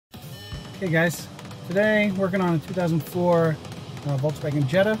Hey guys, today working on a 2004 Volkswagen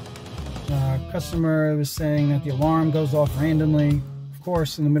Jetta. Customer was saying that the alarm goes off randomly, of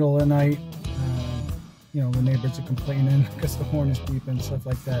course, in the middle of the night. You know, the neighbors are complaining because the horn is beeping, stuff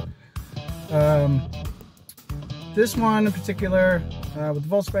like that. This one in particular, with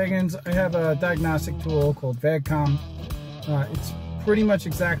the Volkswagens, I have a diagnostic tool called Vag-com. It's pretty much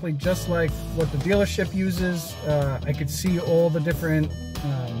exactly just like what the dealership uses. I could see all the different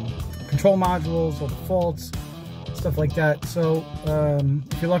control modules, all the faults, stuff like that. So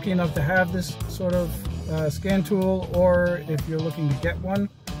if you're lucky enough to have this sort of scan tool, or if you're looking to get one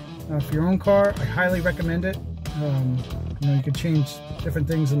for your own car, I highly recommend it. You know, you can change different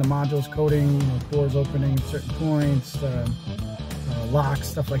things in the modules, coding, you know, doors opening at certain points, locks,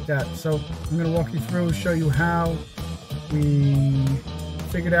 stuff like that. So I'm going to walk you through, show you how we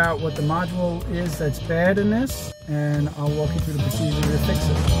figured out what the module is that's bad in this, and I'll walk you through the procedure to fix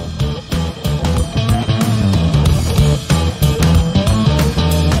it.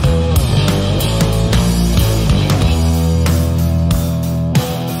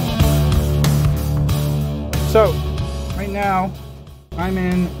 So, right now, I'm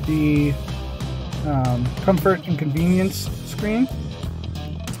in the comfort and convenience screen,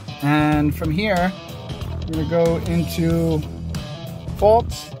 and from here, I'm going to go into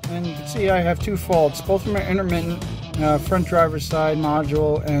faults, and you can see I have two faults. Both of them are intermittent, front driver's side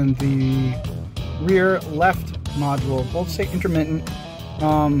module and the rear left module. Both say intermittent,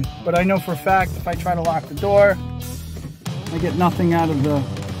 but I know for a fact if I try to lock the door, I get nothing out of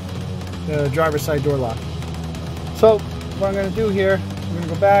the driver's side door lock. So what I'm going to do here, I'm going to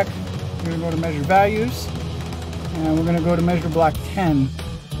go back, I'm going to go to measure values, and we're going to go to measure block 10.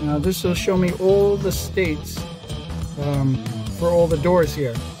 Now this will show me all the states for all the doors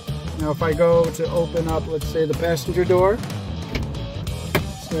here. Now if I go to open up, let's say the passenger door,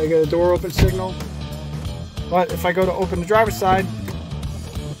 so I get a door open signal, but if I go to open the driver's side,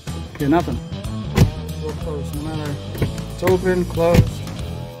 I get nothing. Door closed, no matter it's open, closed.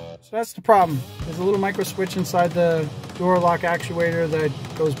 So that's the problem. There's a little micro switch inside the door lock actuator that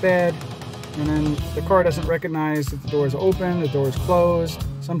goes bad, and then the car doesn't recognize that the door is open, the door is closed.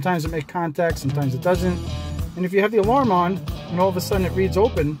 Sometimes it makes contact, sometimes it doesn't. And if you have the alarm on, and all of a sudden it reads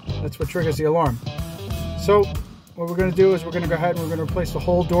open, that's what triggers the alarm. So what we're going to do is we're going to go ahead and we're going to replace the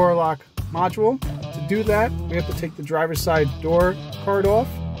whole door lock module. To do that, we have to take the driver's side door card off.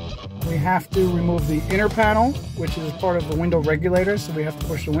 We have to remove the inner panel, which is part of the window regulator, so we have to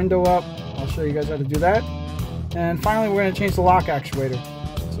push the window up. I'll show you guys how to do that. And finally, we're going to change the lock actuator.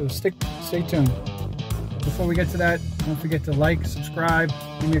 So stay tuned. Before we get to that, don't forget to like, subscribe,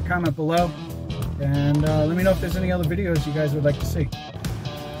 leave me a comment below, and let me know if there's any other videos you guys would like to see.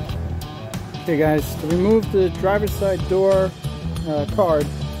 Okay guys, to remove the driver's side door card,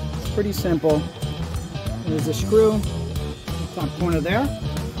 it's pretty simple. There's a screw, top corner there.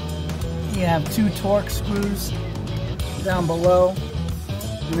 You have two Torx screws down below,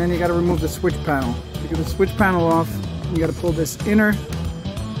 and then you got to remove the switch panel. To get the switch panel off, you got to pull this inner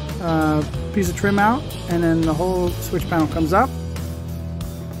piece of trim out, and then the whole switch panel comes up.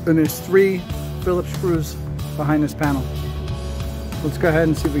 Then there's three Phillips screws behind this panel. Let's go ahead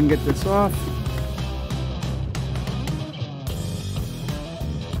and see if we can get this off.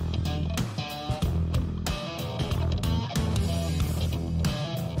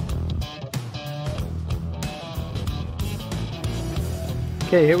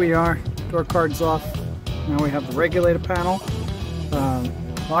 Okay, here we are. Door card's off. Now we have the regulator panel.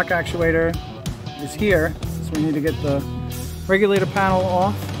 Lock actuator is here, so we need to get the regulator panel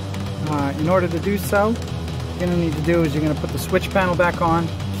off. In order to do so, what you're going to need to do is you're going to put the switch panel back on,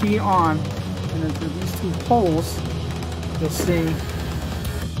 key on, and then through these two holes, you'll see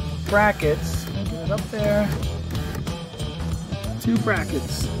brackets. Get it up there. Two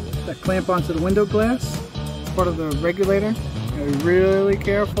brackets that clamp onto the window glass. It's part of the regulator. Be really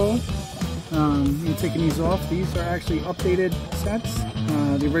careful. You're taking these off. These are actually updated sets.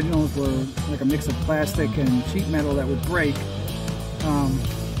 The originals were like a mix of plastic and sheet metal that would break.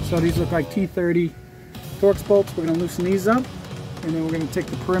 So these look like T30 Torx bolts. We're going to loosen these up, and then we're going to take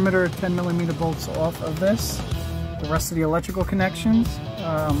the perimeter 10mm bolts off of this. The rest of the electrical connections.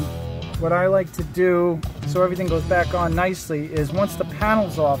 What I like to do so everything goes back on nicely is once the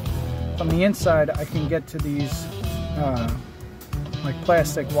panel's off from the inside, I can get to these like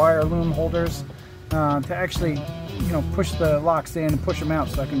plastic wire loom holders to actually, you know, push the locks in and push them out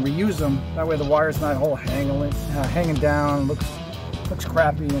so I can reuse them. That way the wire's not all hanging down, looks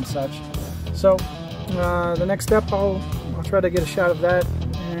crappy and such. So the next step, I'll try to get a shot of that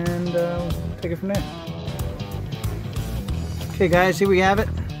and take it from there. Okay guys, here we have it.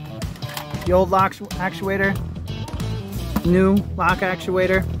 the old lock actuator, new lock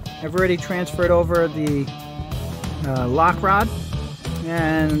actuator. I've already transferred over the lock rod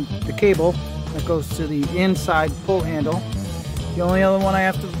and the cable that goes to the inside pull handle. The only other one I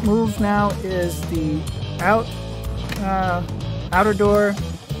have to move now is the outer door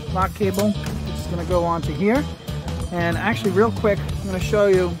lock cable, which is going to go onto here. And actually, real quick, I'm going to show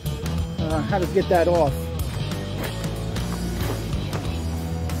you how to get that off.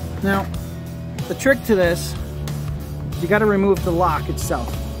 Now, the trick to this, you got to remove the lock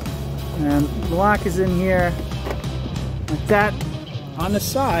itself. And the lock is in here like that. On the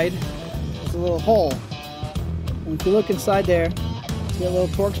side, there's a little hole. And if you look inside there, see a little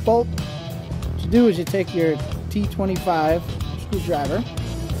Torx bolt? What you do is you take your T25 screwdriver,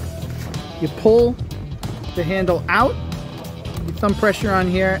 you pull the handle out, you thumb pressure on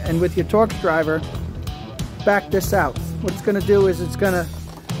here, and with your Torx driver, back this out. What it's going to do is it's going to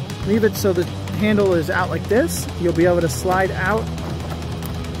leave it so the handle is out like this. You'll be able to slide out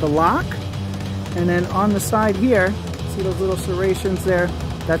the lock, and then on the side here, see those little serrations there?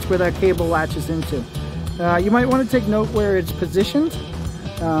 That's where that cable latches into. You might want to take note where it's positioned,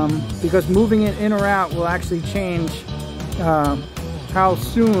 because moving it in or out will actually change how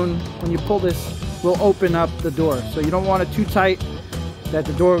soon, when you pull this, will open up the door. So you don't want it too tight that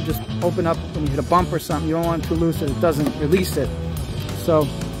the door will just open up when you hit a bump or something. You don't want it too loose that it doesn't release it. So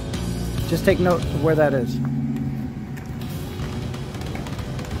just take note of where that is.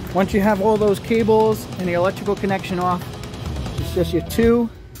 Once you have all those cables and the electrical connection off, it's just your 2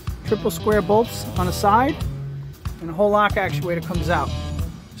 triple square bolts on the side, and the whole lock actuator comes out.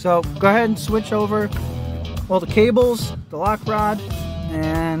 So go ahead and switch over all the cables, the lock rod,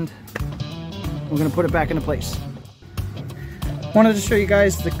 and we're going to put it back into place. Wanted to show you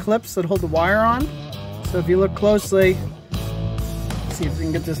guys the clips that hold the wire on. So if you look closely, see if we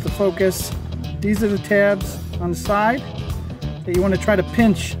can get this to focus. These are the tabs on the side that you want to try to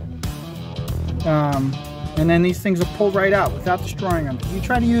pinch, and then these things will pull right out without destroying them. If you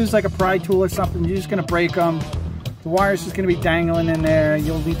try to use like a pry tool or something, you're just going to break them. The wire's just going to be dangling in there.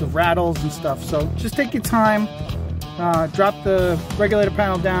 You'll leave the rattles and stuff. So just take your time, drop the regulator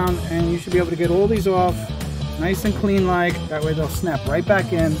panel down, and you should be able to get all these off nice and clean like. That way they'll snap right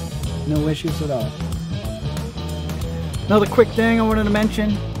back in, no issues at all. Another quick thing I wanted to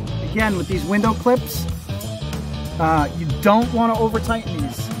mention, again with these window clips, you don't want to over tighten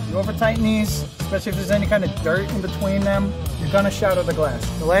these. You over tighten these, especially if there's any kind of dirt in between them, you're going to shatter the glass.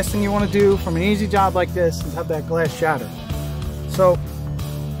 The last thing you want to do from an easy job like this is have that glass shatter. So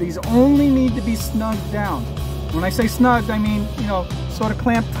these only need to be snugged down. When I say snugged, I mean, you know, sort of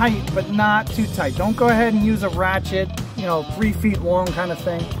clamped tight, but not too tight. Don't go ahead and use a ratchet, you know, 3 feet long kind of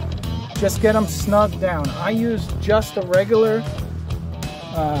thing. Just get them snugged down. I use just a regular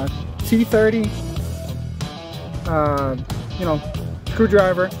T30, you know,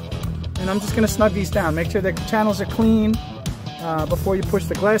 screwdriver, and I'm just going to snug these down. Make sure the channels are clean before you push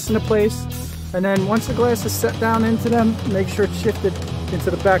the glass into place. And then once the glass is set down into them, make sure it's shifted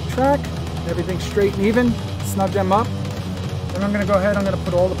into the back track. Everything's straight and even. Snug them up. Then I'm going to go ahead, I'm going to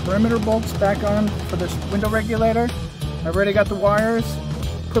put all the perimeter bolts back on for this window regulator. I've already got the wires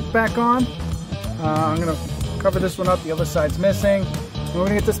put back on. I'm going to cover this one up, the other side's missing. And we're going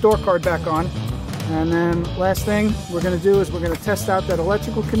to get this door card back on. And then last thing we're going to do is we're going to test out that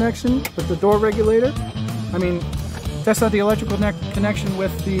electrical connection with the door regulator. Test out the electrical connection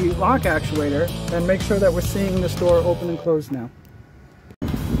with the lock actuator and make sure that we're seeing this door open and close now.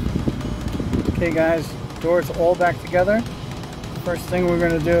 Okay guys, door's all back together. First thing we're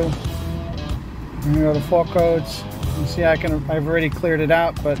going to do, we're going to go to fault codes. You see I've already cleared it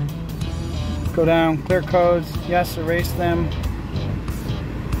out, but go down, clear codes, yes, erase them.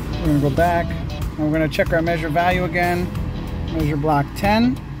 We're going to go back and we're going to check our measure value again. Measure block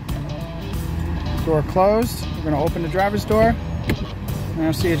 10. Door closed. We're going to open the driver's door.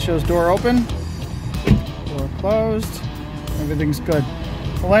 Now see it shows door open, door closed, everything's good.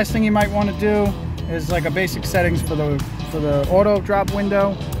 The last thing you might want to do is like a basic settings for the auto drop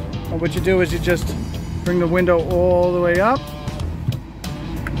window. And what you do is you just bring the window all the way up,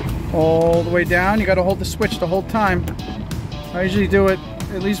 all the way down. You got to hold the switch the whole time. I usually do it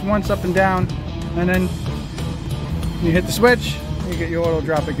at least once up and down, and then you hit the switch, you get your auto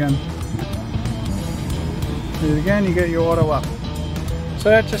drop again. Do it again, you get your auto up. So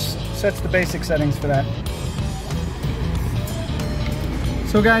that just sets the basic settings for that.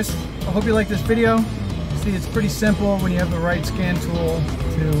 So guys, I hope you like this video. See, it's pretty simple when you have the right scan tool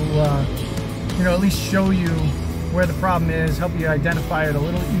to, you know, at least show you where the problem is, help you identify it a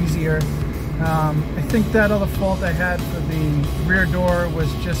little easier. I think that other fault I had for the rear door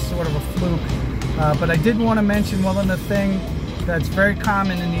was just sort of a fluke. But I did want to mention one other thing that's very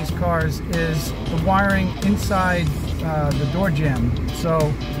common in these cars is the wiring inside the door jamb.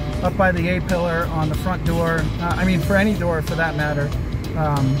 So up by the A-pillar on the front door, I mean for any door for that matter.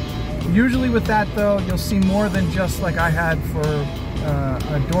 Usually with that though, you'll see more than just like I had for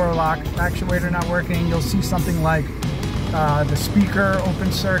a door lock actuator not working. You'll see something like the speaker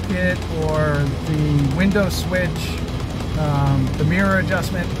open circuit or the window switch, the mirror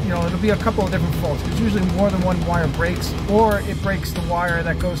adjustment. You know, it'll be a couple of different faults. There's usually more than one wire breaks, or it breaks the wire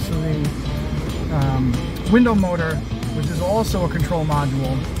that goes to the window motor, which is also a control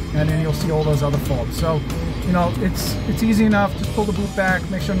module, and then you'll see all those other faults. So, you know, it's easy enough. Just pull the boot back,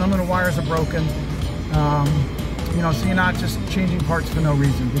 make sure none of the wires are broken. You know, so you're not just changing parts for no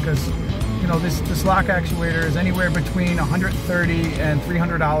reason, because you know, this lock actuator is anywhere between $130 and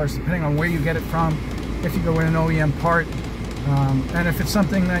 $300 depending on where you get it from, if you go in an OEM part. And if it's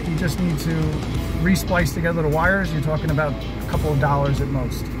something that you just need to re-splice together the wires, you're talking about a couple of dollars at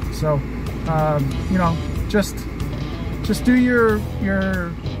most. So you know, just do your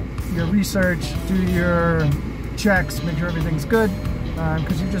research, do your checks, make sure everything's good,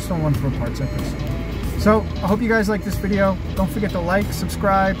 because you just don't want to throw parts at this. So I hope you guys like this video. Don't forget to like,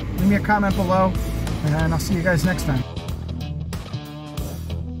 subscribe, leave me a comment below, and I'll see you guys next time.